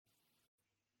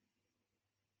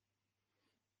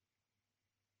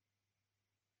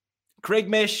Craig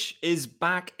Mish is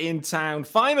back in town.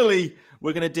 Finally,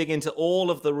 we're going to dig into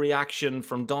all of the reaction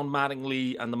from Don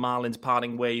Mattingly and the Marlins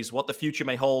parting ways, what the future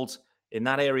may hold in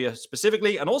that area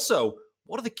specifically, and also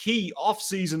what are the key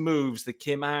off-season moves that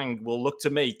Kim Ang will look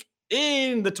to make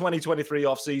in the 2023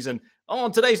 off-season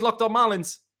on today's Locked On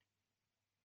Marlins.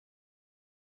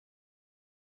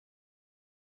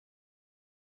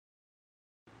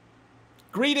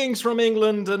 Greetings from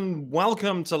England and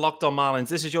welcome to Locked On Marlins.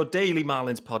 This is your daily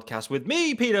Marlins podcast with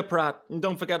me, Peter Pratt. And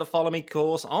don't forget to follow me, of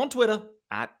course, on Twitter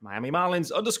at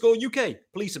 @MiamiMarlins_UK.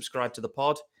 Please subscribe to the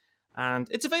pod. And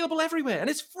it's available everywhere and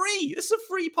it's free. This is a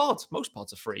free pod. Most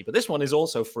pods are free, but this one is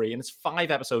also free and it's 5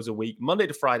 episodes a week, Monday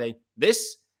to Friday.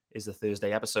 This is the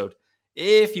Thursday episode.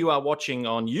 If you are watching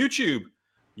on YouTube,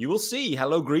 you will see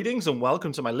hello, greetings, and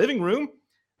welcome to my living room.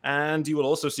 And you will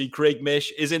also see Craig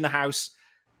Mish is in the house.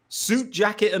 Suit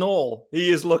jacket and all, he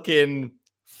is looking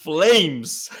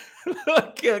flames.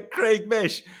 Look at Craig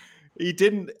Mish.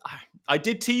 I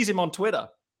did tease him on Twitter.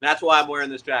 That's why I'm wearing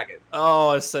this jacket.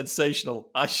 Oh, it's sensational.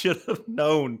 I should have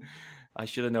known.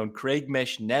 Craig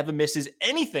Mish never misses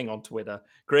anything on Twitter.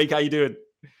 Craig, how you doing?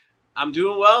 I'm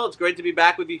doing well. It's great to be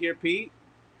back with you here, Pete.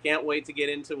 Can't wait to get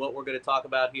into what we're going to talk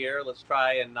about here. Let's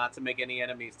try and not to make any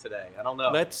enemies today. I don't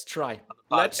know. Let's try.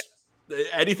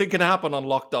 Anything can happen on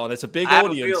Locked On. It's a big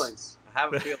audience. I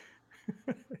have a feeling.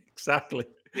 Exactly.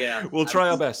 Yeah. We'll try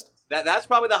our best. That's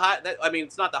probably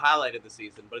it's not the highlight of the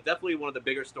season, but definitely one of the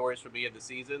bigger stories for me of the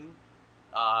season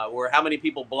were how many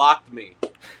people blocked me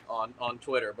on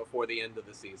Twitter before the end of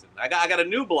the season. I got a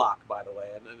new block, by the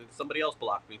way, and somebody else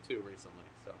blocked me too recently.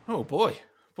 So. Oh boy.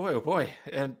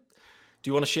 And do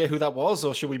you want to share who that was,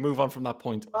 or should we move on from that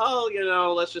point?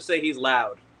 Well, let's just say he's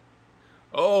loud.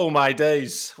 Oh my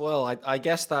days! Well, I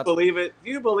guess that. Believe it? Do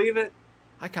you believe it?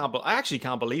 I actually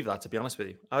can't believe that. To be honest with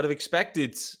you, I would have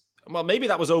expected. Well, maybe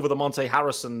that was over the Monte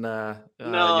Harrison jersey.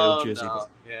 No.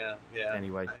 Yeah.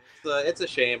 Anyway, it's a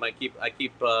shame. I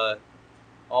keep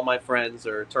all my friends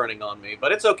are turning on me,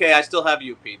 but it's okay. I still have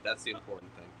you, Pete. That's the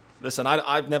important thing. Listen,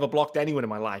 I've never blocked anyone in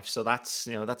my life, so that's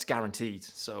guaranteed.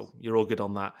 So you're all good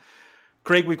on that.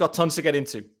 Craig, we've got tons to get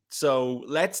into. So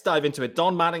let's dive into it.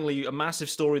 Don Mattingly, a massive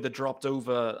story that dropped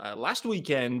over last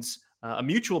weekend, a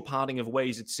mutual parting of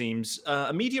ways, it seems.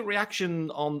 Immediate reaction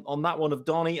on that one of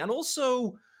Donnie, and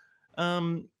also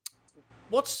how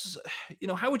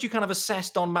would you kind of assess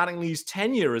Don Mattingly's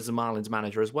tenure as the Marlins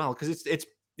manager as well? Because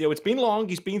it's been long,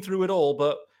 he's been through it all,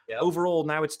 but overall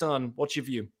now it's done. What's your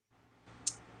view?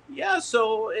 Yeah,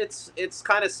 so it's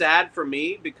kind of sad for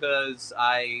me because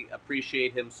I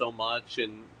appreciate him so much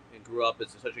and grew up as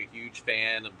such a huge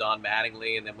fan of Don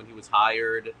Mattingly, and then when he was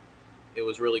hired, it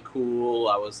was really cool.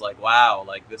 I was like, wow,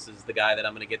 like this is the guy that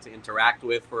I'm going to get to interact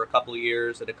with for a couple of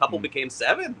years, and a couple became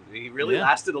 7. He really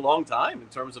lasted a long time in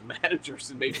terms of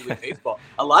managers in Major League Baseball.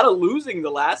 A lot of losing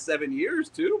the last 7 years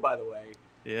too, by the way.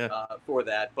 For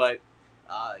that, but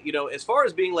as far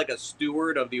as being like a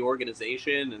steward of the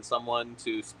organization and someone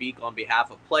to speak on behalf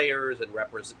of players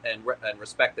and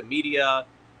respect the media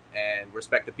and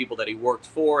respect the people that he worked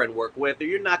for and worked with,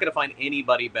 you're not going to find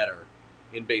anybody better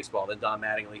in baseball than Don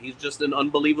Mattingly. He's just an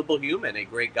unbelievable human, a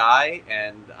great guy,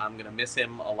 and I'm going to miss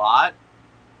him a lot.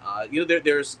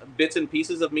 There's bits and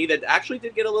pieces of me that actually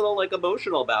did get a little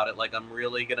emotional about it. Like, I'm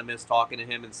really going to miss talking to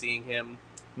him and seeing him.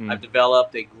 I've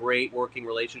developed a great working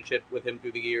relationship with him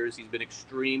through the years. He's been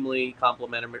extremely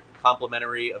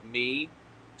complimentary of me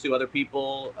to other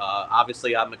people.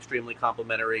 Obviously, I'm extremely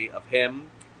complimentary of him.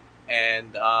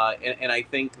 And I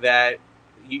think that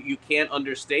you can't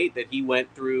understate that he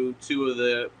went through 2 of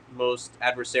the most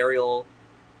adversarial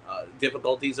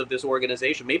difficulties of this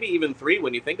organization, maybe even 3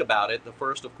 when you think about it. The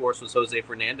first, of course, was Jose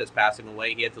Fernandez passing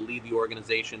away. He had to lead the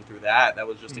organization through that. That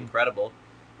was just incredible.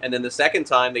 And then the second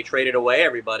time, they traded away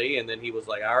everybody, and then he was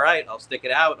like, all right, I'll stick it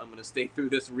out. I'm going to stay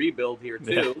through this rebuild here,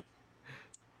 too. Yeah.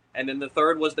 And then the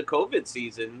third was the COVID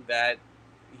season that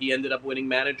he ended up winning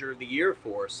Manager of the Year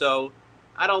for. So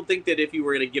I don't think that if you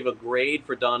were going to give a grade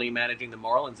for Donnie managing the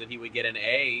Marlins, that he would get an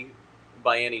A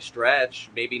by any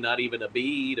stretch, maybe not even a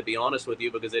B, to be honest with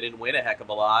you, because they didn't win a heck of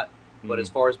a lot. But as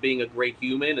far as being a great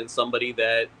human and somebody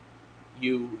that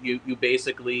you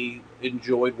basically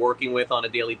enjoyed working with on a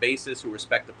daily basis, who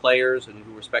respect the players and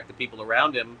who respect the people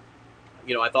around him,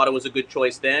 I thought it was a good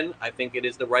choice then. I think it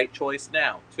is the right choice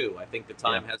now, too. I think the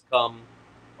time has come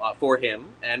for him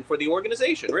and for the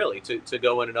organization, really, to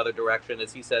go in another direction.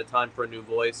 As he said, time for a new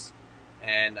voice.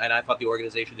 And I thought the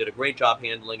organization did a great job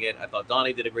handling it. I thought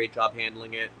Donnie did a great job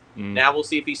handling it. Now we'll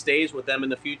see if he stays with them in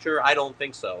the future. I don't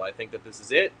think so. I think that this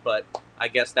is it, but I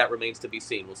guess that remains to be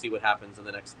seen. We'll see what happens in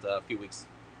the next few weeks.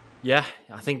 Yeah,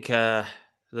 I think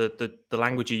the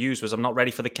language you used was, "I'm not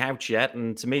ready for the couch yet,"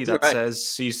 and to me that Right.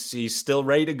 says he's still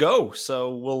ready to go.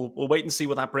 So we'll wait and see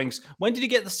what that brings. When did you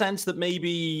get the sense that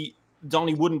maybe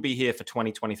Donny wouldn't be here for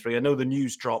 2023? I know the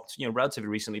news dropped, relatively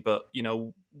recently, but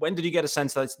when did you get a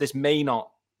sense that this may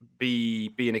not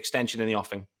be an extension in the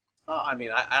offing? Oh, I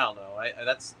mean, I don't know.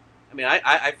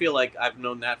 I feel like I've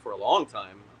known that for a long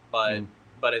time, but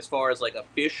Mm, as far as like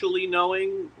officially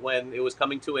knowing when it was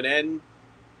coming to an end,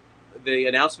 the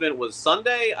announcement was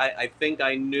Sunday. I think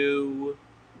I knew.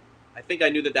 I think I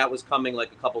knew that was coming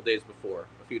like a few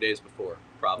days before,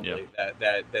 yeah. probably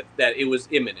that it was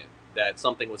imminent, that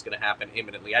something was going to happen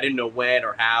imminently. I didn't know when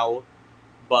or how,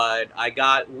 but I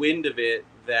got wind of it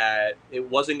that it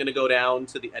wasn't going to go down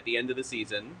to the at the end of the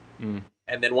season. Mm,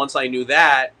 And then once I knew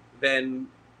that, then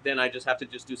I just have to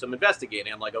just do some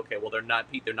investigating. I'm like, okay, well they're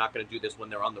not Pete. They're not going to do this when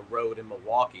they're on the road in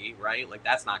Milwaukee, right? Like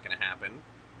that's not going to happen.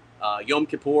 Yom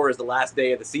Kippur is the last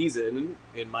day of the season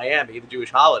in Miami, the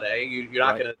Jewish holiday.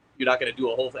 right. You're not gonna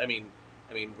do a whole. I mean,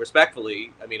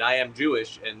 respectfully, I mean, I am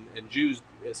Jewish, and Jews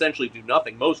essentially do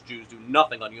nothing. Most Jews do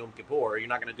nothing on Yom Kippur. You're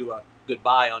not gonna do a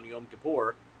goodbye on Yom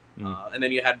Kippur. Mm, And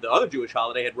then you had the other Jewish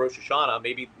holiday, had Rosh Hashanah.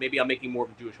 Maybe I'm making more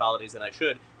of Jewish holidays than I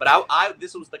should. But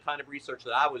this was the kind of research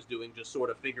that I was doing, just sort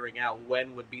of figuring out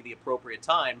when would be the appropriate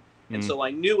time. And mm. so I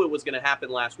knew it was going to happen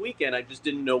last weekend. I just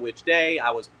didn't know which day.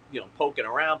 I was, poking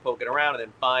around, and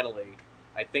then finally,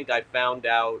 I think I found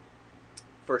out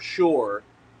for sure.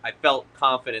 I felt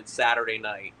confident Saturday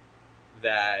night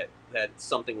that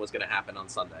something was going to happen on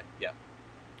Sunday. Yeah.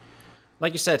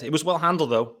 Like you said, it was well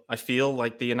handled, though. I feel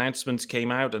like the announcements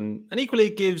came out, and equally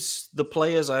it gives the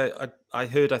players. I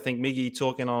heard, I think Miggy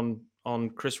talking on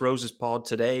Chris Rose's pod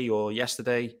today or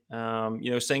yesterday,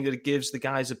 saying that it gives the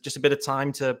guys just a bit of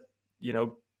time to, you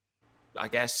know, I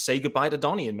guess say goodbye to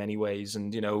Donny in many ways,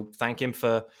 and thank him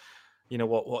for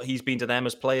what he's been to them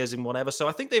as players and whatever. So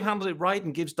I think they've handled it right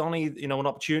and gives Donny an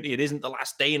opportunity. It isn't the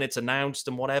last day and it's announced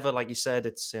and whatever. Like you said,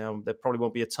 it's there probably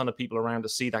won't be a ton of people around to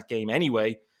see that game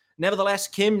anyway. Nevertheless,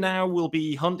 Kim now will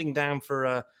be hunting down for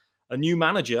a new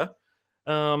manager.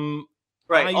 Um,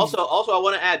 Right. I've Also, I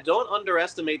want to add: don't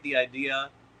underestimate the idea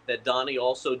that Donnie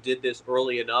also did this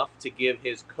early enough to give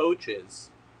his coaches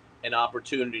an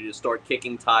opportunity to start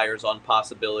kicking tires on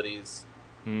possibilities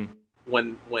hmm,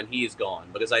 when he's gone,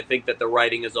 because I think that the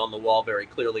writing is on the wall very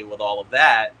clearly with all of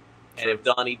that. And true. if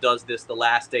Donnie does this the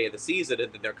last day of the season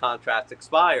and then their contracts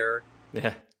expire,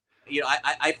 Yeah.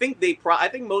 I think I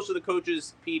think most of the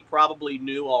coaches, Pete, probably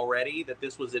knew already that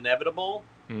this was inevitable.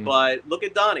 Hmm. But look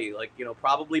at Donnie, like,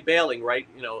 probably bailing, right?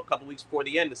 A couple weeks before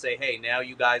the end to say, hey, now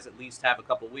you guys at least have a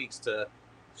couple weeks to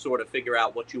sort of figure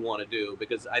out what you want to do.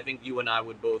 Because I think you and I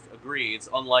would both agree it's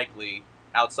unlikely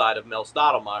outside of Mel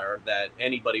Stottlemyre that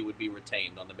anybody would be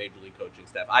retained on the major league coaching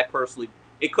staff. I personally,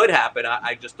 it could happen.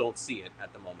 I just don't see it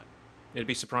at the moment. It'd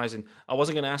be surprising. I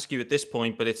wasn't going to ask you at this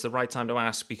point, but it's the right time to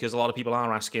ask because a lot of people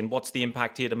are asking, what's the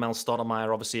impact here to Mel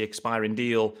Stottlemyre? Obviously, expiring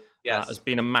deal has Yes.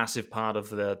 been a massive part of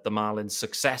the Marlins'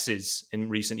 successes in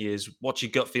recent years. What's your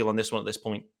gut feel on this one at this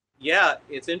point? Yeah,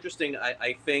 it's interesting.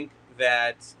 I think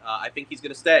that I think he's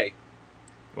going to stay.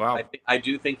 Wow. I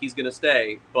do think he's going to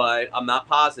stay, but I'm not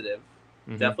positive.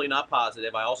 Hmm. Definitely not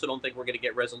positive. I also don't think we're going to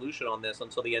get resolution on this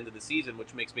until the end of the season,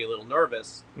 which makes me a little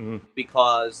nervous Hmm.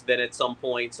 because then at some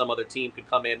point some other team could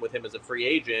come in with him as a free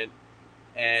agent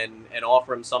and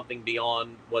offer him something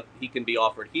beyond what he can be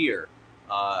offered here.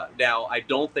 Now, I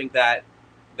don't think that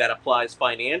applies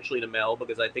financially to Mel,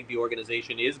 because I think the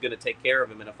organization is going to take care of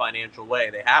him in a financial way.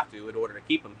 They have to in order to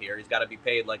keep him here. He's got to be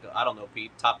paid like, I don't know,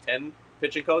 Pete, top 10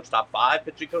 pitching coach, top 5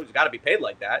 pitching coach. He's got to be paid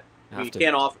like that. I mean, Have to.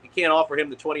 you can't offer him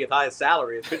the 20th highest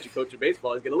salary as pitching coach in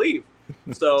baseball. He's going to leave.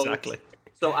 So Exactly.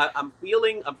 I'm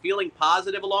feeling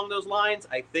positive along those lines.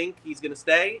 I think he's going to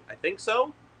stay. I think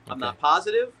so. I'm Okay. not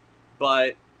positive,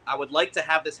 but I would like to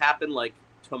have this happen like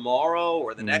tomorrow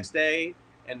or the next day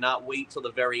and not wait till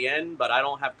the very end. But I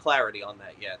don't have clarity on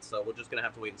that yet, so we're just going to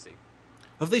have to wait and see.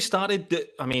 Have they started?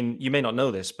 I mean, you may not know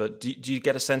this, but do you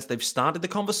get a sense they've started the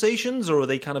conversations, or are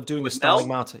they kind of doing a With Starling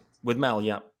Mel, Marte with Mel?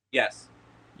 Yeah. yes.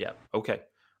 Yeah. Okay.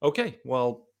 Okay.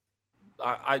 Well,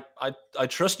 I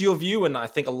trust your view, and I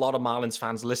think a lot of Marlins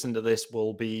fans listen to this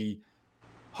will be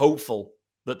hopeful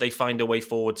that they find a way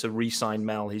forward to re-sign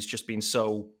Mel. He's just been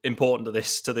so important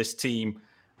to this team,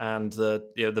 and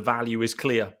the value is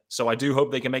clear. So I do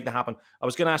hope they can make that happen. I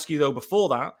was going to ask you though before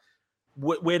that,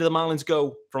 where do the Marlins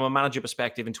go from a manager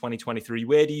perspective in 2023?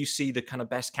 Where do you see the kind of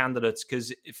best candidates?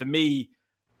 Because for me,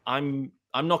 I'm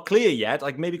not clear yet.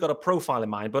 Like maybe got a profile in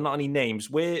mind, but not any names.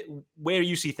 Where do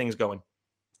you see things going?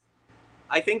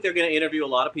 I think they're going to interview a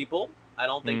lot of people. I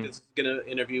don't think Mm, this is going to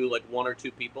interview like one or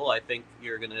two people. I think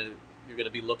you're going to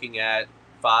be looking at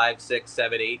 5, 6,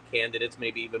 7, 8 candidates,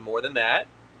 maybe even more than that.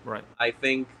 Right. I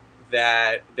think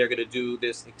that they're going to do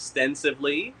this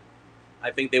extensively.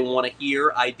 I think they want to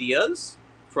hear ideas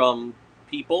from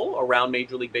people around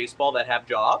Major League Baseball that have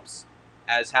jobs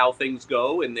as how things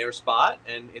go in their spot,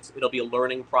 and it'll be a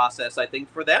learning process, I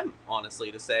think, for them,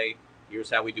 honestly, to say, here's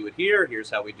how we do it here, here's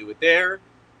how we do it there.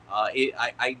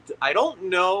 I don't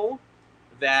know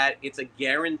that it's a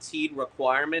guaranteed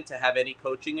requirement to have any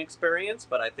coaching experience,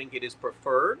 but I think it is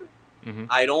preferred. Mm-hmm.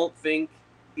 I don't think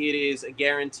it is a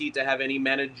guarantee to have any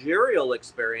managerial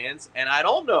experience, and I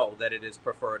don't know that it is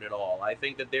preferred at all. I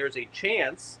think that there's a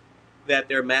chance that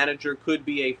their manager could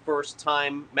be a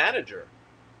first-time manager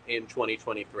in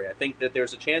 2023. I think that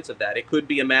there's a chance of that. It could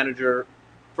be a manager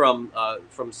from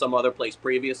some other place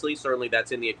previously. Certainly,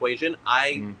 that's in the equation.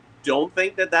 I don't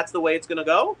think that that's the way it's going to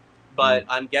go, but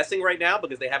I'm guessing right now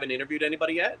because they haven't interviewed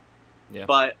anybody yet. Yeah.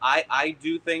 But I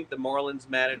do think the Marlins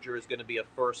manager is going to be a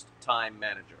first-time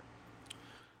manager.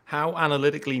 How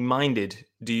analytically minded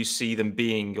do you see them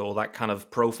being, or that kind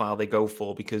of profile they go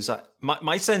for? Because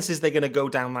my sense is they're going to go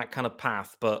down that kind of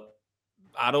path, but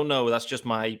I don't know. That's just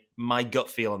my gut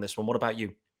feel on this one. What about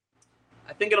you?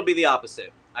 I think it'll be the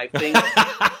opposite. I think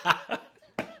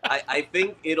I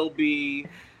think it'll be.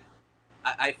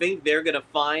 I think they're going to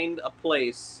find a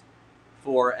place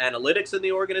for analytics in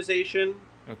the organization,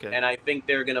 okay, and I think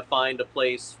they're going to find a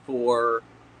place for,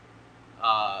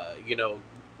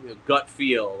 gut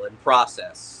feel and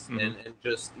process, and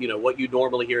just what you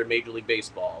normally hear in Major League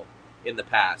Baseball in the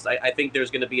past. I think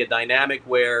there's going to be a dynamic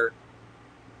where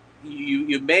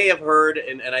you may have heard,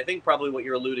 and I think probably what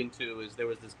you're alluding to is there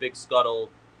was this big scuttle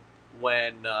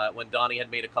when Donnie had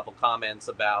made a couple comments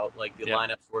about like the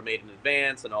lineups were made in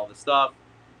advance and all this stuff.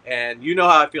 And you know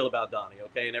how I feel about Donnie,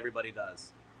 okay? And everybody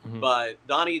does. But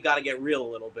Donnie got to get real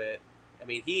a little bit. I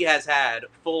mean, he has had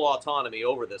full autonomy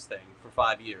over this thing for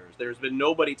 5 years. There's been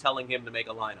nobody telling him to make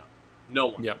a lineup. No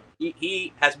one. Yep.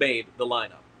 He has made the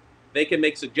lineup. They can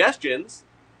make suggestions,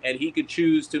 and he could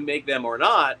choose to make them or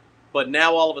not. But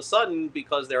now all of a sudden,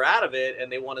 because they're out of it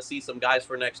and they want to see some guys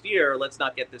for next year, let's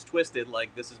not get this twisted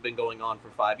like this has been going on for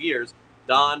 5 years.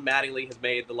 Don Mattingly has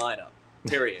made the lineup,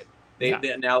 period.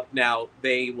 Now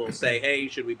they will say, hey,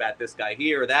 should we bat this guy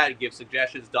here or that? Give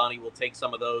suggestions. Donnie will take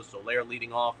some of those. So Lair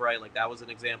leading off, right? Like that was an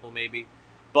example maybe.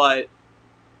 But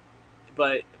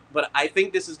I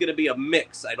think this is going to be a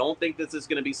mix. I don't think this is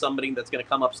going to be somebody that's going to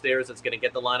come upstairs that's going to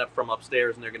get the lineup from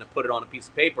upstairs and they're going to put it on a piece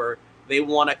of paper. They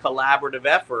want a collaborative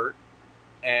effort,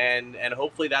 and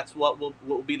hopefully that's what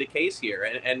will be the case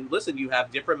here. And listen, you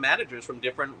have different managers from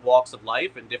different walks of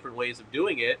life and different ways of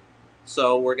doing it.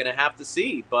 So we're going to have to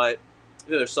see. But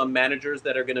there's some managers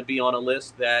that are going to be on a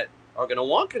list that are going to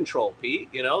want control, Pete.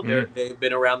 They've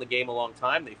been around the game a long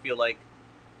time. They feel like,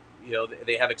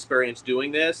 they have experience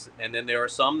doing this. And then there are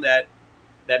some that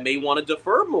may want to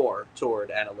defer more toward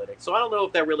analytics. So I don't know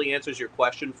if that really answers your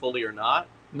question fully or not.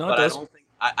 No, but it does.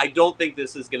 I don't think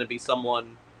this is going to be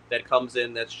someone that comes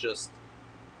in that's just,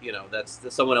 that's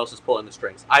someone else is pulling the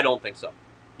strings. I don't think so.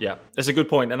 Yeah, it's a good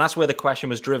point. And that's where the question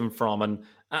was driven from. And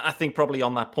I think probably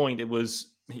on that point, it was,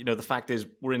 the fact is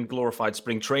we're in glorified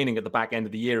spring training at the back end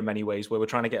of the year in many ways, where we're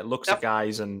trying to get looks at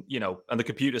guys and, and the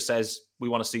computer says we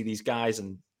want to see these guys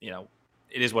and,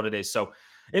 it is what it is. So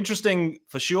interesting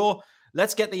for sure.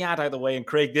 Let's get the ad out of the way. And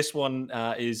Craig, this one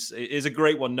is a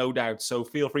great one, no doubt. So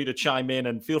feel free to chime in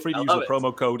and feel free to use the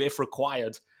promo code if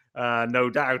required, no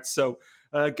doubt. So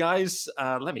guys,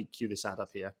 let me cue this ad up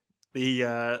here.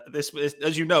 This is,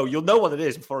 as you know, you'll know what it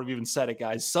is before I've even said it,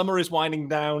 guys. Summer is winding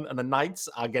down and the nights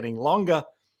are getting longer,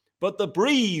 but the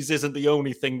breeze isn't the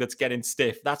only thing that's getting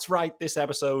stiff. That's right. This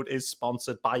episode is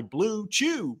sponsored by Blue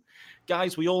Chew.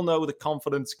 Guys, we all know that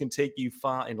confidence can take you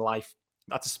far in life.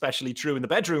 That's especially true in the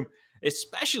bedroom,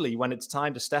 especially when it's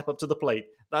time to step up to the plate.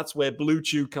 That's where Blue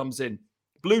Chew comes in.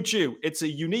 Blue Chew, it's a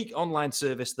unique online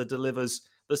service that delivers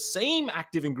the same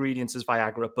active ingredients as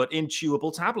Viagra, but in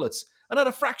chewable tablets and at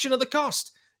a fraction of the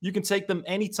cost. You can take them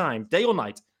anytime, day or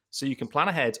night, so you can plan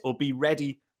ahead or be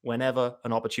ready whenever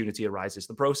an opportunity arises.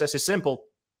 The process is simple.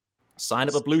 Sign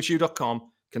up at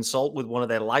bluechew.com, consult with one of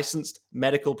their licensed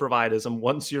medical providers, and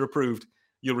once you're approved,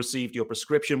 you'll receive your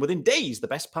prescription within days. The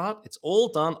best part, it's all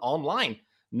done online.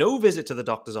 No visit to the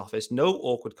doctor's office, no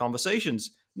awkward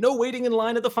conversations, no waiting in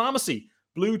line at the pharmacy.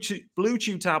 Blue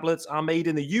Chew tablets are made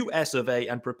in the US of A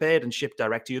and prepared and shipped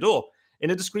direct to your door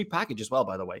in a discreet package as well,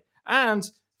 by the way. And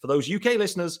for those UK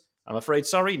listeners, I'm afraid,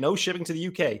 sorry, no shipping to the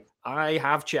UK. I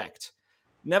have checked.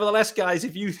 Nevertheless, guys,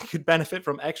 if you could benefit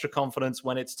from extra confidence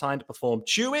when it's time to perform,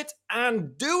 chew it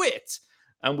and do it.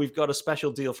 And we've got a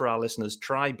special deal for our listeners.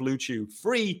 Try Blue Chew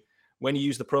free when you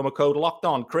use the promo code Locked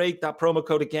On. Craig, that promo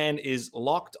code again is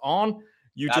Locked On.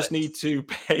 You just need to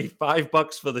pay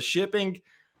 $5 for the shipping.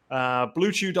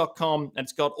 BlueChew.com, and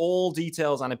it's got all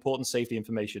details and important safety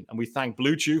information. And we thank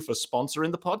Blue Chew for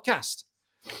sponsoring the podcast.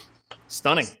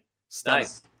 Stunning.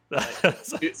 Nice.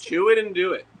 Chew it and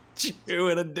do it. Chew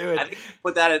it and do it. I think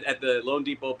put that at the Lone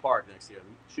Depot Park next year.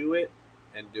 Chew it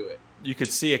and do it. You could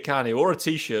see a canny or a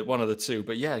t-shirt, one of the two.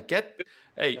 But yeah,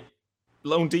 hey,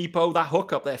 Lone Depot, that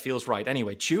hook up there feels right.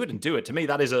 Anyway, chew it and do it. To me,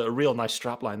 that is a real nice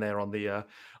strapline there on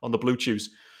the Blue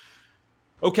Chews.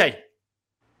 Okay.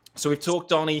 So we've talked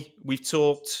Donnie, we've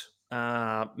talked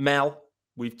Mel,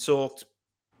 we've talked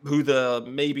who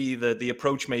the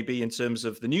approach may be in terms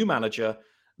of the new manager.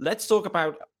 Let's talk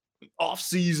about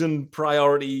off-season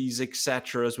priorities,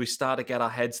 etc., as we start to get our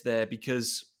heads there,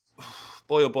 because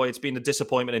boy, oh boy, it's been a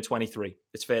disappointment in 23.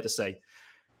 It's fair to say.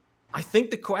 I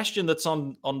think the question that's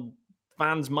on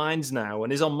fans' minds now,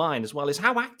 and is on mine as well, is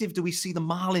how active do we see the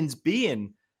Marlins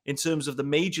being in terms of the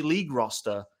major league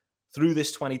roster through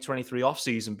this 2023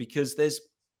 offseason? Because there's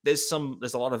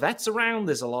a lot of vets around.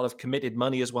 There's a lot of committed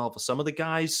money as well for some of the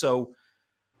guys. So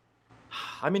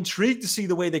I'm intrigued to see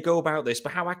the way they go about this,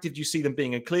 but how active do you see them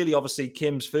being? And clearly, obviously,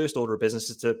 Kim's first order of business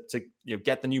is to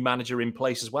get the new manager in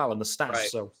place as well and the staff. Right.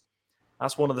 So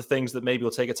that's one of the things that maybe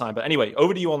will take a time. But anyway,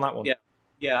 over to you on that one.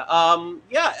 Yeah.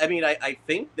 I mean, I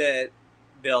think that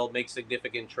they'll make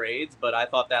significant trades, but I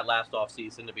thought that last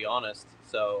offseason, to be honest.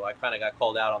 So I kind of got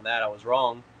called out on that. I was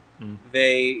wrong.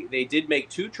 They did make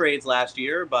 2 trades last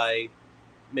year by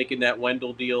making that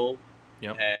Wendell deal,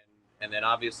 and then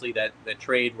obviously that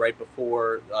trade right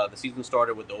before the season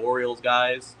started with the Orioles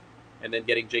guys, and then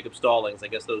getting Jacob Stallings. I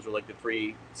guess those were like the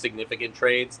 3 significant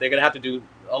trades. They're gonna have to do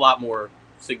a lot more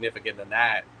significant than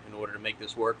that in order to make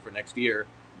this work for next year.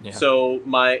 Yeah. So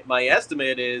my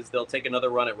estimate is they'll take another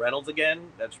run at Reynolds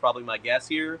again. That's probably my guess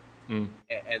here,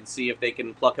 and see if they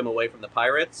can pluck him away from the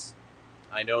Pirates.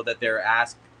 I know that their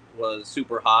ask was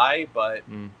super high, but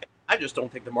I just don't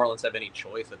think the Marlins have any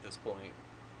choice at this point.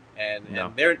 And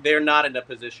they're not in a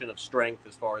position of strength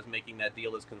as far as making that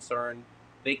deal is concerned.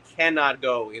 They cannot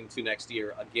go into next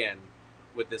year again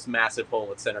with this massive hole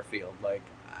at center field. Like,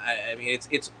 I mean,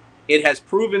 it has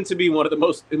proven to be one of the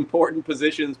most important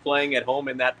positions playing at home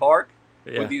in that park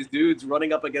with these dudes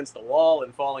running up against the wall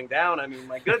and falling down. I mean,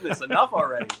 my goodness, enough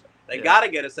already. They got to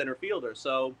get a center fielder.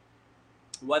 So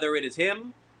whether it is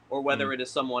him or whether it is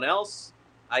someone else,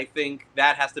 I think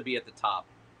that has to be at the top.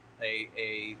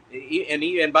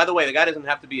 And by the way, the guy doesn't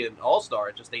have to be an all-star.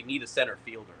 It's just they need a center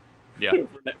fielder. Yeah.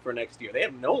 for next year, they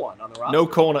have no one on the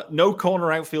roster. No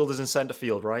corner outfielders in center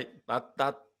field, right?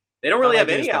 They don't really have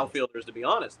any outfielders, to be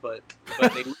honest. But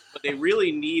they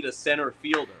really need a center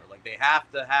fielder. Like, they have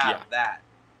to have that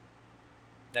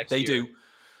next year. They do.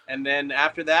 And then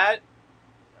after that,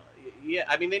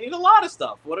 I mean, they need a lot of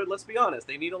stuff. Let's be honest,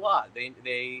 they need a lot.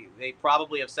 They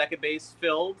probably have second base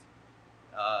filled.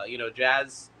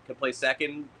 Jazz can play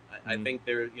second. I think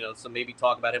there, some maybe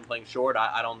talk about him playing short.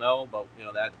 I don't know, but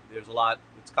that there's a lot.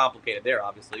 It's complicated there,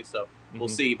 obviously. So we'll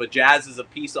see. But Jazz is a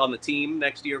piece on the team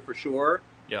next year for sure.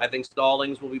 Yeah. I think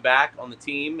Stallings will be back on the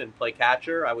team and play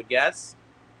catcher, I would guess.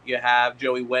 You have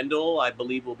Joey Wendell, I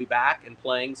believe, will be back and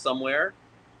playing somewhere.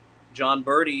 John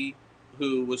Birdie,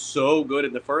 who was so good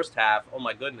in the first half, oh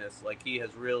my goodness, like he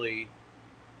has really,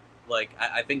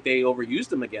 I think they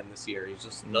overused him again this year. He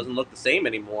just doesn't look the same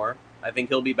anymore. I think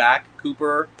he'll be back.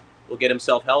 Cooper will get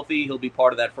himself healthy. He'll be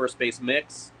part of that first base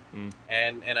mix.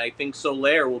 And I think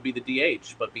Soler will be the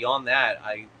DH. But beyond that,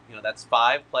 that's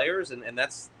 5 players, and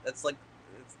that's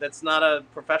not a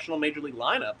professional major league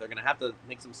lineup. They're going to have to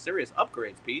make some serious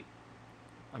upgrades, Pete.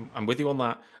 I'm with you on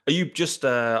that. Are you just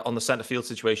on the center field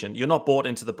situation? You're not bought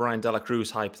into the Brian De La Cruz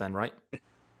hype then, right?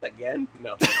 Again?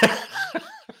 No.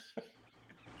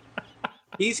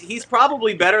 He's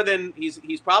probably better than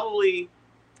he's probably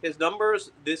his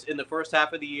numbers in the first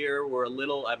half of the year were a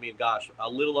little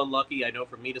unlucky. I know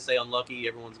for me to say unlucky,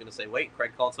 everyone's going to say, wait,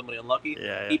 Craig called somebody unlucky.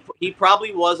 Yeah. He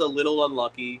probably was a little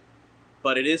unlucky,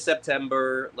 but it is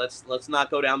September. Let's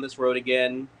not go down this road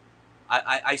again.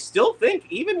 I still think,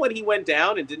 even when he went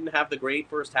down and didn't have the great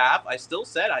first half, I still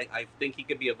said I think he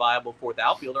could be a viable 4th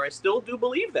outfielder. I still do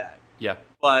believe that. Yeah.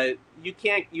 But you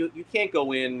can't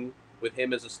go in with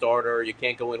him as a starter. You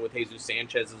can't go in with Jesus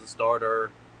Sanchez as a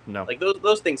starter. No. Like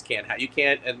those things can't happen. You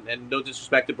can't, and no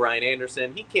disrespect to Brian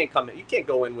Anderson, he can't come in. You can't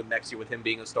go in with next year with him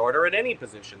being a starter at any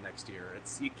position next year.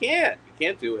 You can't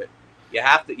do it. You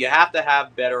have to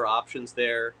have better options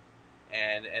there,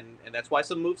 and that's why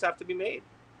some moves have to be made.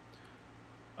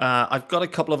 I've got a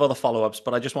couple of other follow-ups,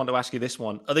 but I just want to ask you this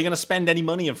one. Are they going to spend any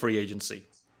money in free agency?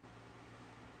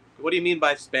 What do you mean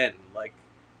by spend? Like,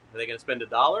 Are they going to spend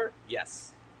 $1?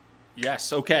 Yes.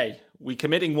 Yes. Okay. We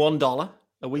committing $1.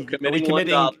 Are we Committing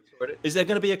committing? $1 toward it. Is there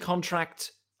going to be a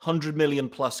contract 100 million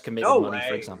plus committed No money,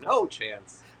 for way. example? No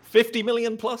chance. 50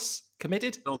 million plus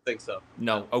committed? Don't think so.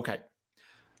 No. Okay.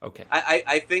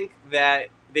 I think that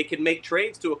they can make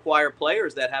trades to acquire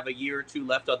players that have a year or two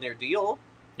left on their deal.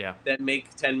 Yeah. That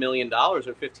make $10 million or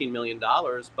 $15 million,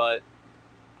 but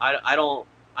I don't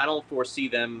foresee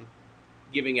them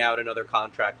giving out another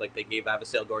contract like they gave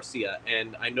Avisail Garcia.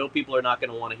 And I know people are not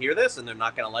going to want to hear this, and they're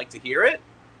not going to like to hear it,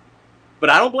 but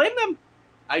I don't blame them.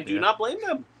 I do not blame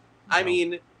them. No. I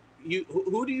mean,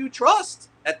 who do you trust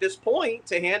at this point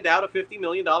to hand out a $50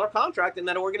 million contract in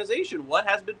that organization? What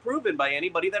has been proven by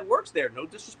anybody that works there? No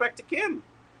disrespect to Kim,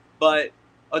 but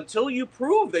until you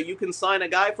prove that you can sign a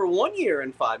guy for 1 year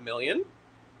and $5 million,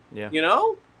 you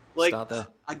know, like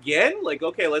again, like,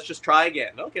 okay, let's just try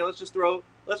again. Okay, let's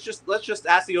just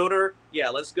ask the owner. Yeah,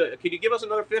 let's go. Can you give us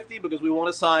another 50 because we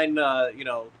want to sign,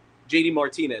 JD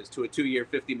Martinez to a 2-year,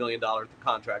 $50 million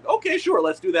contract. Okay, sure,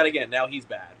 let's do that again. Now he's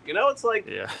bad. It's like,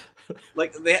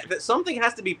 like something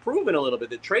has to be proven a little bit.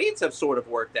 The trades have sort of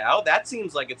worked out. That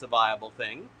seems like it's a viable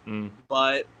thing.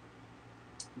 But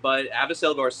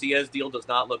Avisail Garcia's deal does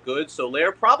not look good.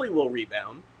 Soler probably will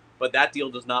rebound, but that deal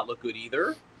does not look good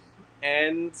either.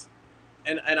 And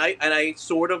I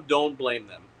sort of don't blame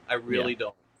them. I really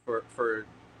don't.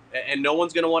 And no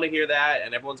one's going to want to hear that.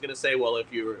 And everyone's going to say, well, if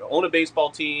you own a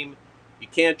baseball team, you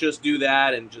can't just do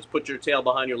that and just put your tail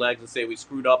behind your legs and say we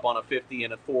screwed up on a 50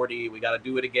 and a 40. We got to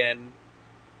do it again.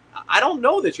 I don't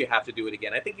know that you have to do it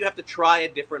again. I think you have to try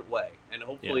a different way. And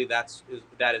hopefully that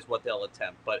is what they'll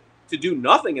attempt. But to do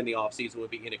nothing in the offseason would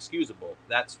be inexcusable.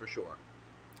 That's for sure.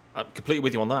 I'm completely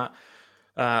with you on that.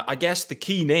 I guess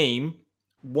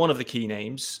one of the key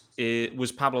names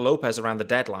was Pablo Lopez around the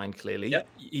deadline, clearly. Yep.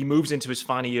 He moves into his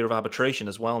final year of arbitration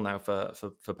as well now for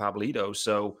Pablito.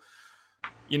 So,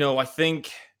 I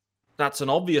think that's an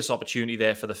obvious opportunity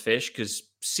there for the Fish because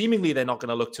seemingly they're not going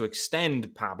to look to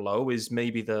extend Pablo is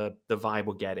maybe the vibe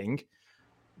we're getting.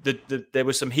 There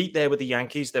was some heat there with the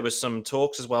Yankees. There was some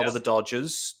talks as well with the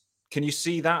Dodgers. Can you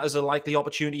see that as a likely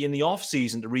opportunity in the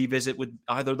offseason to revisit with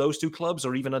either of those two clubs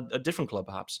or even a different club,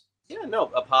 perhaps? Yeah, no,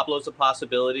 Pablo's a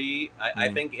possibility. I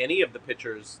think any of the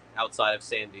pitchers outside of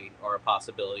Sandy are a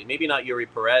possibility. Maybe not Yuri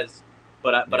Perez,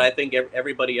 but I think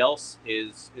everybody else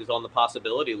is on the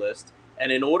possibility list. And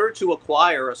in order to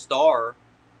acquire a star,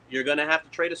 you're going to have to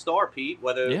trade a star, Pete,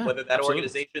 whether that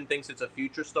organization thinks it's a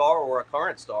future star or a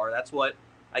current star. That's what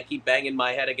I keep banging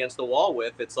my head against the wall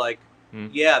with. It's like,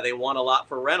 they want a lot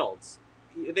for Reynolds,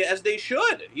 as they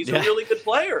should. He's a really good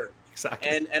player. Exactly.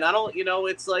 And I don't,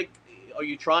 it's like, are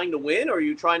you trying to win or are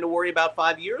you trying to worry about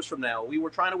 5 years from now? We were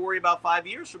trying to worry about 5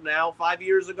 years from now, 5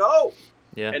 years ago.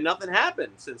 Yeah. And nothing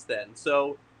happened since then.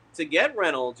 So to get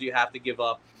Reynolds, you have to give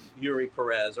up Yuri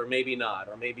Perez or maybe not,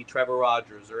 or maybe Trevor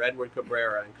Rogers or Edward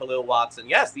Cabrera and Khalil Watson.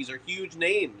 Yes, these are huge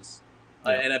names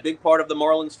and a big part of the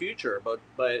Marlins' future.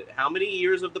 But how many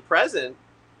years of the present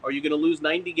are you going to lose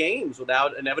 90 games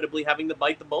without inevitably having to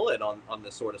bite the bullet on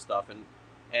this sort of stuff?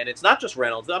 And it's not just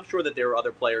Reynolds. I'm sure that there are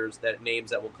other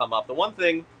names that will come up. The one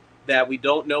thing that we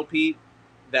don't know, Pete,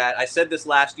 that I said this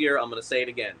last year, I'm going to say it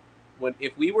again.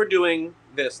 If we were doing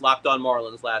this Locked On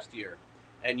Marlins last year,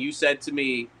 and you said to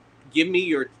me, give me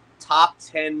your top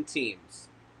 10 teams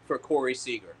for Corey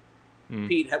Seager.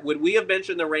 Pete, would we have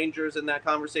mentioned the Rangers in that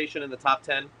conversation in the top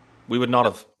 10? We would not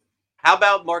have. How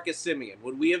about Marcus Semien?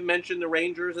 Would we have mentioned the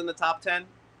Rangers in the top 10?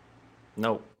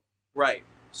 No. Right.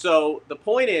 So the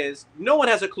point is, no one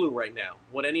has a clue right now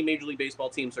what any Major League Baseball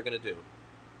teams are going to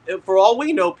do. For all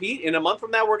we know, Pete, in a month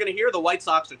from now, we're going to hear the White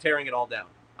Sox are tearing it all down.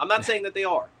 I'm not saying that they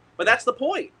are, but that's the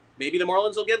point. Maybe the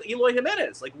Marlins will get Eloy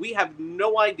Jimenez. Like, we have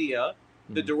no idea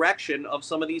the direction of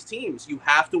some of these teams. You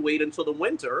have to wait until the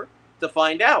winter to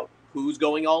find out who's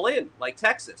going all in, like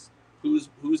Texas, who's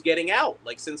getting out,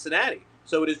 like Cincinnati.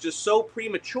 So it is just so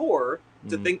premature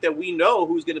to think that we know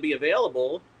who's going to be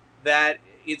available that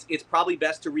it's probably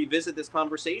best to revisit this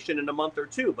conversation in a month or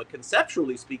two. But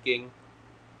conceptually speaking,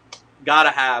 got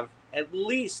to have at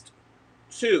least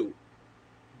 2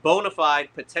 bona fide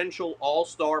potential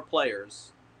all-star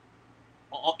players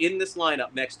in this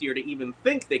lineup next year to even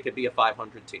think they could be a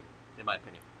 500 team, in my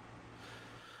opinion.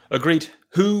 Agreed.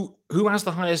 Who has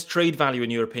the highest trade value in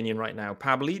your opinion right now?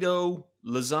 Pablito,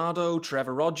 Luzardo,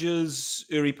 Trevor Rogers,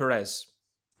 Yuri Perez?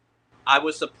 I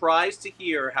was surprised to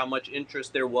hear how much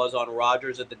interest there was on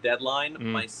Rogers at the deadline.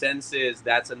 My sense is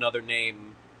that's another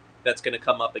name that's going to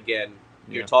come up again.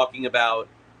 You're talking about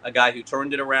a guy who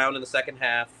turned it around in the second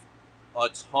half, a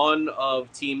ton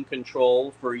of team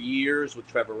control for years with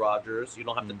Trevor Rogers. You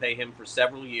don't have to pay him for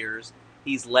several years.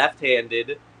 He's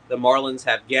left-handed, The Marlins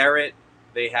have Garrett.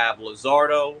 They have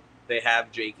Luzardo. They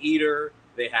have Jake Eater.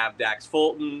 They have Dax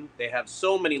Fulton. They have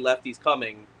so many lefties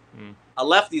coming. A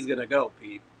lefty's going to go,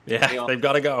 Pete. Yeah, they've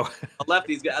got to go. A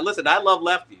lefty's – listen, I love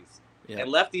lefties. Yeah.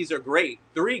 And lefties are great.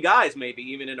 3 guys maybe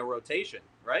even in a rotation,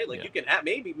 right? Like you can have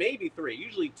maybe 3.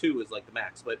 Usually 2 is like the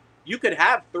max. But you could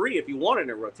have 3 if you want in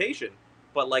a rotation.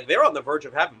 But, like, they're on the verge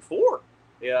of having 4.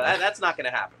 Yeah, that's not going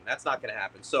to happen. That's not going to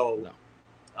happen. So,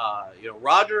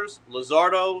 Rogers,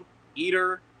 Luzardo,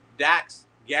 Eater, Dax,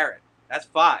 Garrett. That's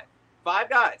 5. 5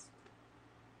 guys.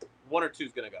 1 or 2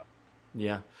 is going to go.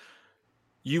 Yeah.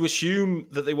 You assume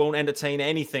that they won't entertain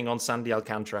anything on Sandy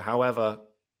Alcantara. However,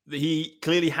 he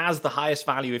clearly has the highest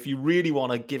value if you really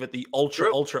want to give it the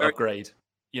ultra upgrade.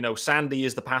 Sandy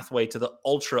is the pathway to the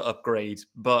ultra upgrade,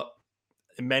 but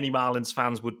many Marlins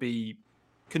fans would be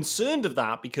concerned of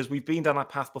that because we've been down that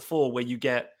path before where you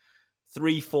get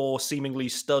 3-4 seemingly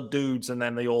stud dudes and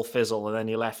then they all fizzle and then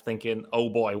you're left thinking, oh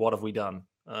boy, what have we done?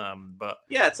 But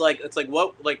yeah, it's like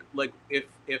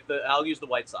if I'll use the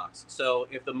White Sox. So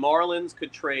if the Marlins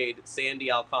could trade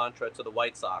Sandy Alcantara to the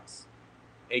White Sox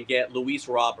and get Luis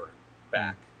Robert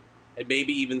back and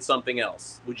maybe even something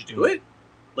else, would you do it?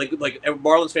 Like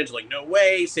Marlins fans are like, no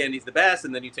way, Sandy's the best,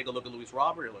 and then you take a look at Luis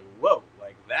Robert, you're like, whoa,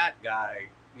 like that guy,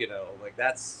 like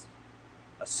that's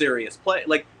a serious play.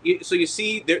 Like so you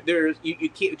see there's you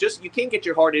can't get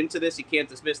your heart into this. You can't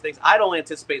dismiss things. I don't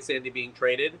anticipate Sandy being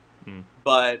traded.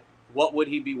 But what would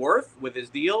he be worth with his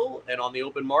deal? And on the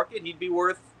open market, he'd be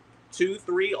worth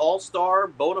 2-3 all-star,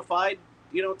 bona fide,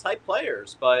 type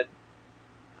players. But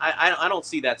I don't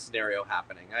see that scenario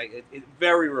happening. It's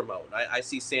very remote. I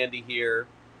see Sandy here,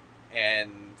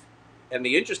 and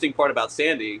the interesting part about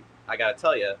Sandy, I got to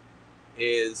tell you,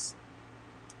 is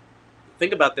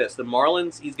think about this: the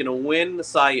Marlins, he's going to win the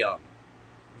Cy Young.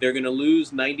 They're going to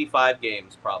lose 95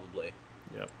 games probably.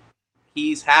 Yep.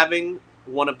 He's having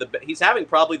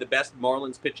probably the best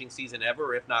Marlins pitching season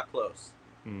ever, if not close.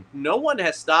 No one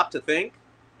has stopped to think,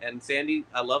 and Sandy,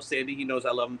 I love Sandy. He knows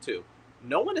I love him too.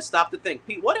 No one has stopped to think,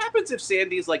 Pete, what happens if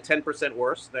Sandy's like 10%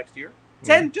 worse next year?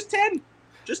 10, just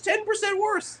 10%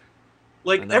 worse.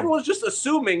 Like everyone's just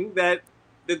assuming that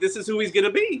this is who he's going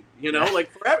to be,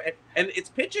 like forever. And it's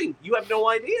pitching. You have no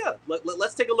idea.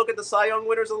 Let's take a look at the Cy Young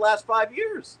winners of the last 5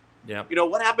 years. Yeah.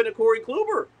 What happened to Corey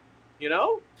Kluber?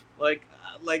 Like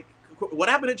what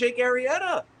happened to Jake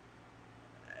Arrieta?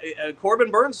 Corbin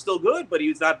Burns is still good, but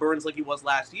he's not Burns like he was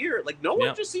last year. Like no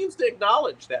one just seems to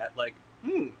acknowledge that. Like,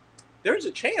 there's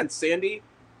a chance Sandy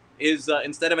is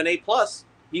instead of an A+,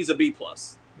 he's a B+.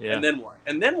 Yeah. And then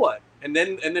what? And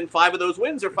then 5 of those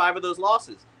wins or 5 of those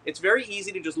losses. It's very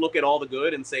easy to just look at all the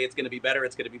good and say it's going to be better.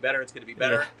 It's going to be better. It's going to be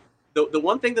better. Yeah. The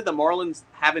one thing that the Marlins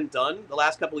haven't done the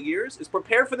last couple of years is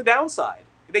prepare for the downside.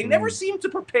 They never seem to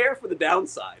prepare for the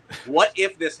downside. What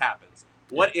if this happens?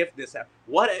 What if this happens?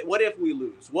 What if we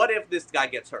lose? What if this guy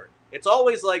gets hurt? It's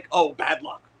always like, oh, bad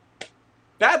luck.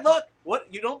 Bad luck? What?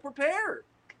 You don't prepare.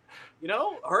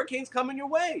 Hurricanes coming your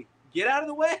way. Get out of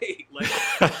the way. Like,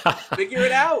 figure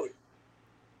it out.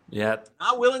 Yeah.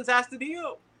 Not Willens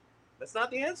Astudillo. That's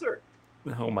not the answer.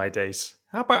 Oh, my days.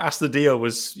 How about Astudillo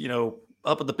was,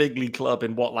 up at the big league club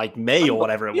in May or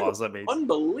whatever it was? I mean,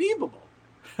 unbelievable.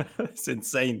 It's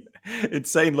insane.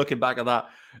 Insane looking back at that.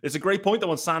 It's a great point,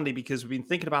 though, on Sandy, because we've been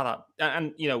thinking about that.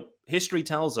 And, history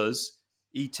tells us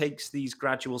he takes these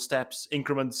gradual steps,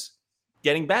 increments,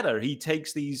 getting better. He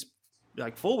takes these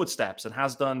forward steps and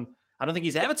has done. I don't think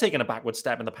he's ever taken a backward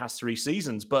step in the past 3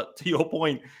 seasons. But to your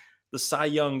point, the Cy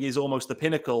Young is almost the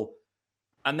pinnacle.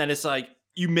 And then it's like,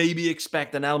 you maybe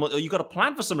expect an element, or you got to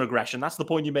plan for some regression. That's the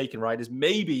point you're making, right? Is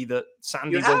maybe that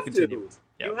Sandy won't continue.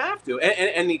 Yeah. You have to.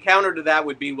 And the counter to that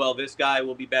would be, well, this guy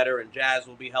will be better and Jazz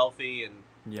will be healthy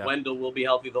and Wendell will be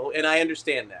healthy. And I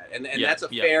understand that. And that's a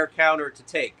fair counter to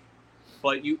take.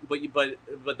 But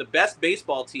the best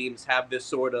baseball teams have this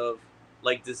sort of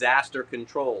like disaster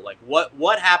control. Like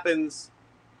what happens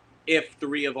if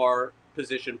 3 of our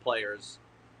position players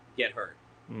get hurt?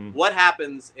 What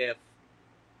happens if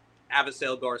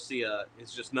Avisail Garcia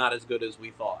is just not as good as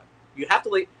we thought? You have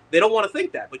to they don't want to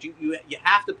think that, but you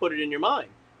have to put it in your mind.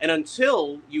 And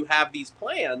until you have these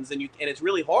plans, and it's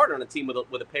really hard on a team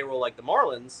with a payroll like the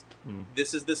Marlins,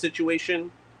 this is the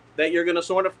situation that you're going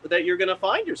to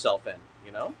find yourself in,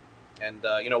 And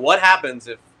what happens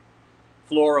if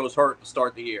Floro's hurt to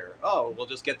start the year? Oh, we'll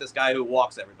just get this guy who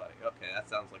walks everybody. Okay, that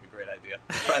sounds like a great idea.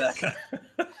 Try that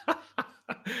guy.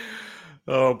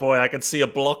 Oh boy, I can see a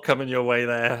block coming your way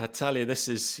there. I tell you,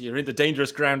 you're into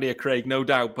dangerous ground here, Craig, no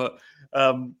doubt. But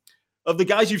of the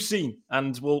guys you've seen,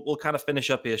 and we'll kind of finish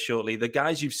up here shortly. The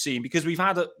guys you've seen, because we've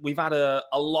had a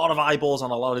lot of eyeballs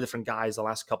on a lot of different guys the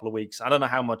last couple of weeks. I don't know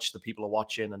how much the people are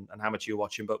watching and how much you're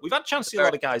watching, but we've had a chance to see a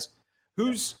lot of guys.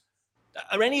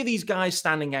 Are any of these guys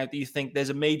standing out that you think there's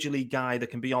a major league guy that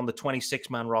can be on the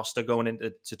 26-man roster going into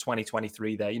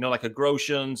 2023 there? You know, like a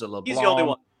Groshans, a LeBlanc? He's the only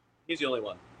one. He's the only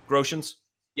one. Groshans?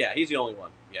 Yeah, he's the only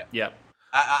one. Yeah. Yeah.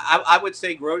 I would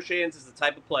say Groshans is the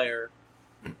type of player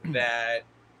that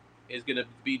is going to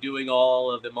be doing all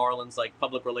of the Marlins like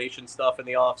public relations stuff in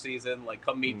the offseason. Like,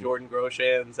 come meet Jordan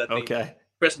Groshans at the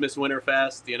Christmas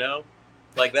Winterfest, you know?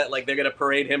 Like that, like they're going to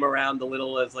parade him around a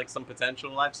little as like some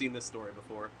potential. I've seen this story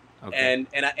before. Okay.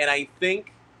 And I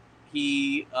think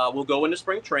he will go into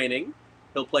spring training.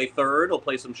 He'll play third. He'll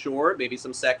play some short, maybe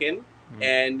some second.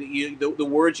 And the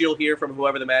words you'll hear from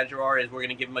whoever the manager are is we're going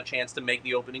to give him a chance to make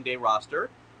the opening day roster.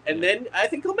 And then I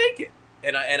think he'll make it.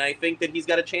 And I think that he's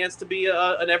got a chance to be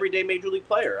an everyday major league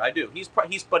player. I do.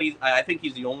 I think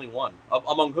he's the only one.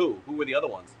 Among who? Who were the other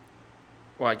ones?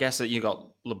 Well, I guess that you got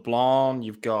LeBlanc.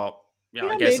 You've got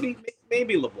I guess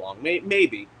maybe LeBlanc.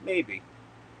 Maybe.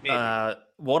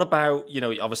 What about,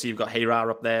 obviously you've got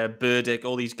Hayrar up there, Burdick,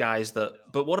 all these guys but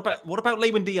what about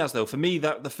Lewin Diaz though? For me,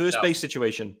 that the first base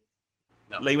situation.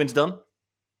 No. Lewin's done?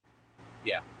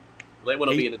 Yeah. Lewin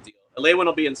will be in a deal. Lewin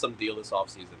will be in some deal this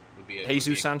offseason.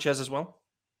 Jesus Sanchez as well?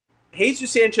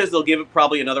 Jesus Sanchez, they'll give it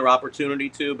probably another opportunity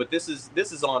to, but this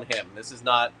is on him. This is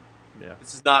not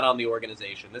on the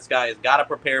organization. This guy has got to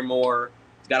prepare more.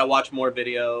 He's got to watch more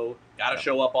video, got to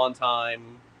show up on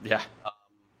time. Yeah.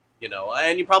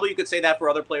 And you could say that for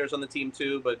other players on the team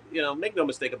too, but make no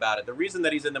mistake about it. The reason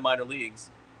that he's in the minor leagues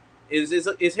is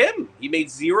him. He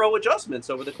made zero adjustments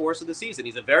over the course of the season.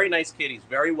 He's a very nice kid. He's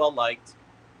very well liked,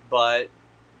 but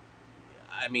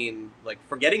I mean, like,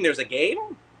 forgetting there's a game,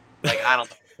 like, I don't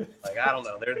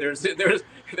know. There's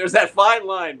that fine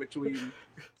line between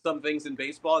some things in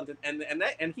baseball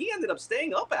and he ended up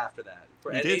staying up after that.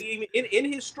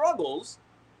 In his struggles,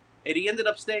 and he ended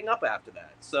up staying up after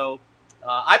that. So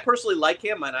I personally like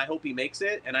him, and I hope he makes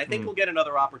it, and I think he'll get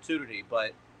another opportunity.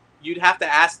 But you'd have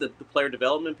to ask the player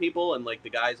development people and like the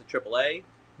guys at AAA,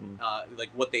 like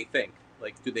what they think.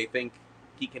 Like, do they think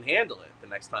he can handle it the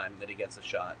next time that he gets a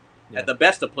shot? Yeah. At the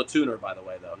best, a platooner, by the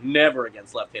way, though. Never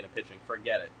against left-handed pitching.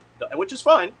 Forget it. Which is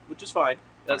fine.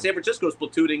 San Francisco's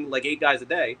platooning like 8 guys a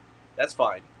day. That's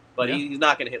fine. But he's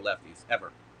not going to hit lefties,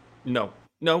 ever. No,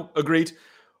 agreed.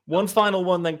 One final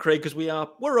one then, Craig, because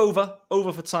we're over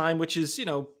for time, which is,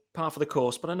 par for the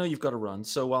course. But I know you've got to run,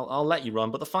 so I'll let you run.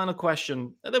 But the final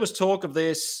question, there was talk of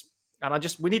this,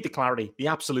 and we need the clarity, the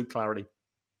absolute clarity.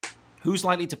 Who's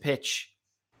likely to pitch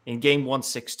in game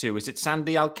 162? Is it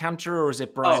Sandy Alcantara or is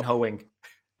it Brian Hoeing?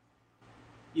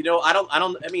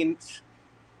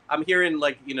 I'm hearing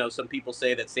some people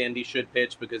say that Sandy should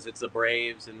pitch because it's the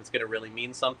Braves and it's going to really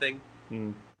mean something.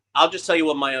 I'll just tell you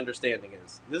what my understanding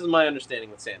is. This is my understanding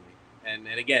with Sandy. And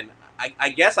again, I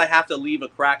guess I have to leave a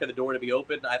crack of the door to be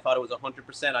open. I thought it was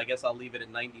 100%. I guess I'll leave it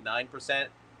at 99%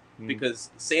 because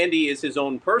Sandy is his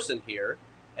own person here.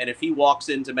 And if he walks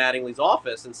into Mattingly's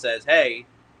office and says, hey,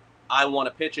 I want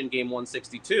to pitch in game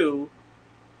 162.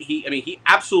 He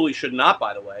absolutely should not,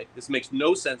 by the way. This makes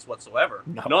no sense whatsoever.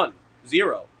 No. None.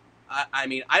 Zero.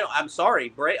 I'm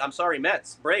sorry. I'm sorry,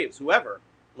 Mets, Braves, whoever.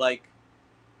 Like,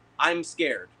 I'm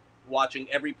scared watching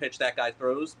every pitch that guy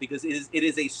throws because it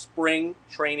is a spring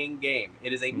training game.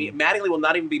 It is Mattingly will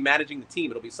not even be managing the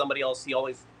team. It'll be somebody else. He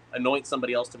always anoints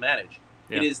somebody else to manage.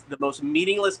 Yeah. It is the most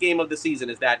meaningless game of the season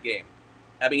is that game.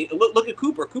 Look at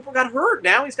Cooper. Cooper got hurt.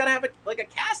 Now he's got to have a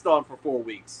cast on for 4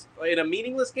 weeks in a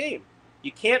meaningless game.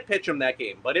 You can't pitch him that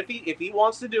game. But if he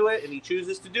wants to do it and he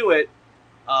chooses to do it,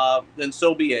 then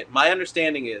so be it. My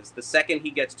understanding is the second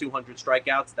he gets 200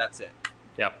 strikeouts, that's it.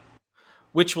 Yep.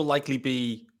 Which will likely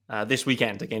be this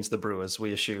weekend against the Brewers,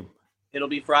 we assume. It'll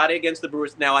be Friday against the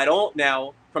Brewers.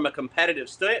 Now, from a competitive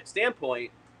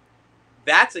standpoint,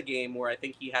 that's a game where I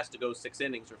think he has to go 6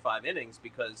 innings or 5 innings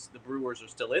because the Brewers are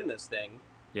still in this thing.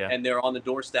 Yeah. And they're on the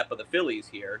doorstep of the Phillies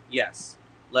here. Yes.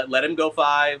 Let him go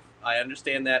 5. I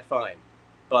understand that, fine.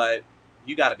 But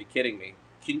you got to be kidding me.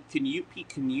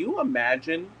 Can you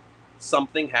imagine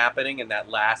something happening in that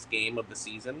last game of the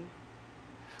season?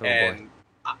 Oh, and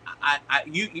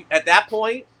you at that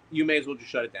point, you may as well just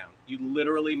shut it down. You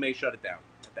literally may shut it down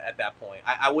at that point.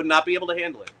 I would not be able to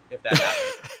handle it if that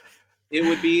happened. It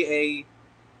would be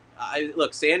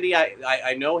look, Sandy,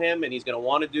 I know him and he's going to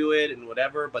want to do it and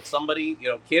whatever, but somebody,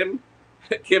 Kim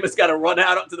has got to run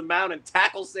out onto the mound and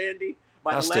tackle Sandy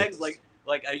by the legs.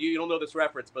 You don't know this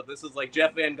reference, but this is like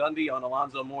Jeff Van Gundy on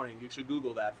Alonzo Mourning. You should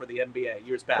Google that for the NBA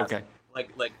years past. Okay.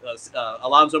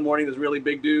 Alonzo Mourning, this really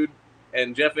big dude,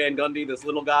 and Jeff Van Gundy, this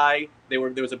little guy. There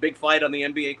was a big fight on the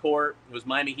NBA court. It was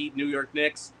Miami Heat, New York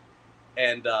Knicks,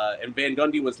 and Van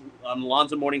Gundy was on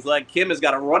Lonzo Mourning's leg. Kim has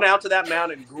got to run out to that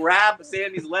mound and grab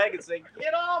Sandy's leg and say,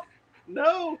 "Get off!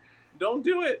 No, don't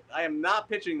do it. I am not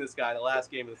pitching this guy the last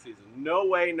game of the season. No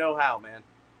way, no how, man."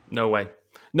 No way.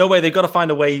 No way. They've got to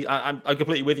find a way. I'm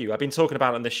completely with you. I've been talking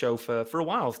about it on this show for a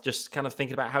while, just kind of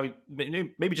thinking about how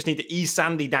maybe just need to ease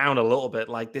Sandy down a little bit,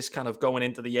 like this kind of going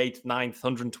into the 8th, 9th,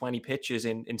 120 pitches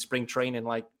in spring training.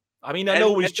 Like, I mean, I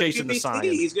know he's chasing the Cy.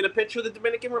 He's going to pitch for the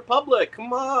Dominican Republic.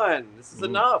 Come on. This is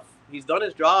enough. He's done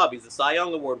his job. He's a Cy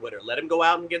Young Award winner. Let him go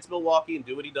out against Milwaukee and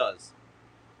do what he does.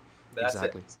 That's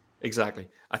exactly. It. Exactly.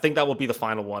 I think that will be the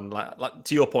final one. Like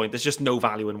to your point, there's just no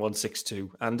value in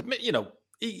 162. And, you know,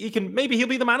 he can, maybe he'll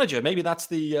be the manager. Maybe that's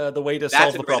the way to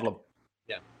solve the problem.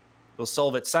 Yeah. We'll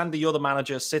solve it. Sandy, you're the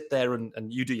manager. Sit there and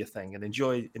you do your thing and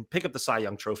enjoy and pick up the Cy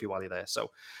Young trophy while you're there.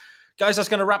 So, guys, that's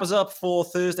going to wrap us up for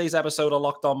Thursday's episode of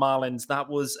Locked On Marlins. That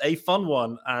was a fun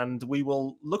one, and we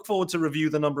will look forward to review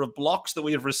the number of blocks that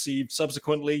we have received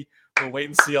subsequently. We'll wait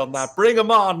and see on that. Bring them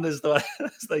on, as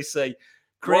they say.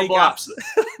 Craig,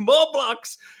 more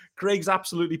blocks. Craig's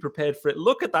absolutely prepared for it.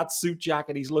 Look at that suit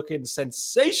jacket. He's looking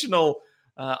sensational.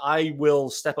 I will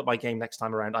step up my game next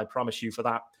time around. I promise you for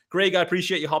that. Craig, I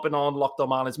appreciate you hopping on Locked On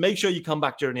Marlins. Make sure you come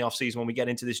back during the offseason when we get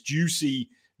into this juicy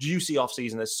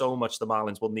offseason. There's so much the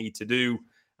Marlins will need to do,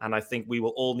 and I think we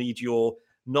will all need your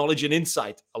knowledge and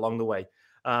insight along the way.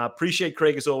 Appreciate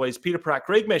Craig as always. Peter Pratt,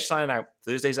 Craig Mish signing out.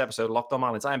 Thursday's episode of Locked On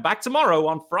Marlins. I am back tomorrow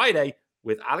on Friday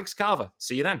with Alex Carver.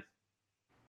 See you then.